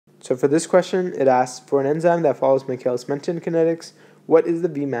So for this question, it asks, for an enzyme that follows Michaelis Menten kinetics, what is the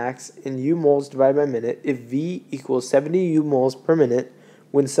Vmax in U moles divided by minute if V equals 70 U moles per minute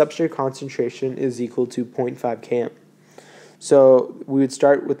when substrate concentration is equal to 0.5 km? So we would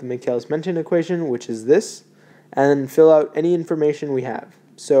start with the Michaelis Menten equation, which is this, and fill out any information we have.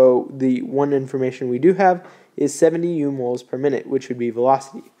 So the one information we do have is 70 U moles per minute, which would be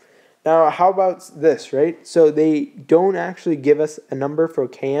velocity. Now, how about this, right? So they don't actually give us a number for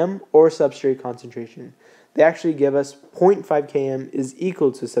Km or substrate concentration. They actually give us 0.5 Km is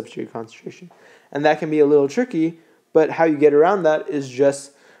equal to substrate concentration. And that can be a little tricky, but how you get around that is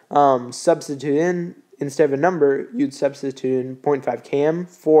just substitute in, instead of a number, you'd substitute in 0.5 Km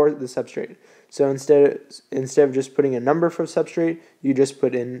for the substrate. So instead of just putting a number for substrate, you just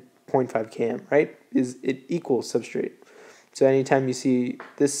put in 0.5 Km, right? It equals substrate. So anytime you see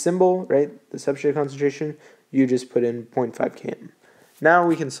this symbol, right, the substrate concentration, you just put in 0.5 km. Now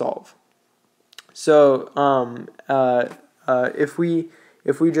we can solve. So if we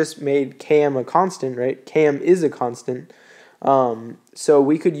just made km a constant, right, km is a constant, so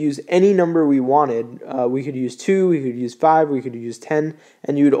we could use any number we wanted. We could use 2, we could use 5, we could use 10,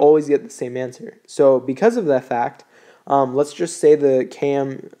 and you would always get the same answer. So because of that fact, let's just say the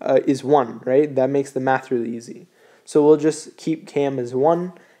km is 1, right? That makes the math really easy. So we'll just keep km as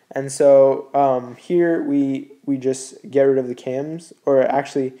 1, and so here we just get rid of the kms, or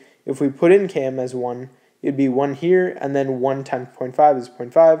actually if we put in km as 1, it'd be 1 here, and then 1 times 0.5 is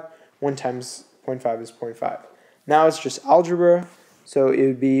 0.5, 1 times 0.5 is 0.5. Now it's just algebra, so it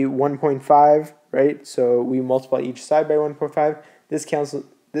would be 1.5, right? So we multiply each side by 1.5. This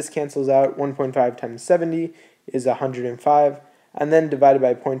cancels out. 1.5 times 70 is 105, and then divided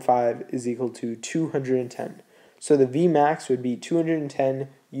by 0.5 is equal to 210. So the Vmax would be 210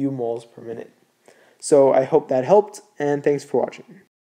 U moles per minute. So I hope that helped, and thanks for watching.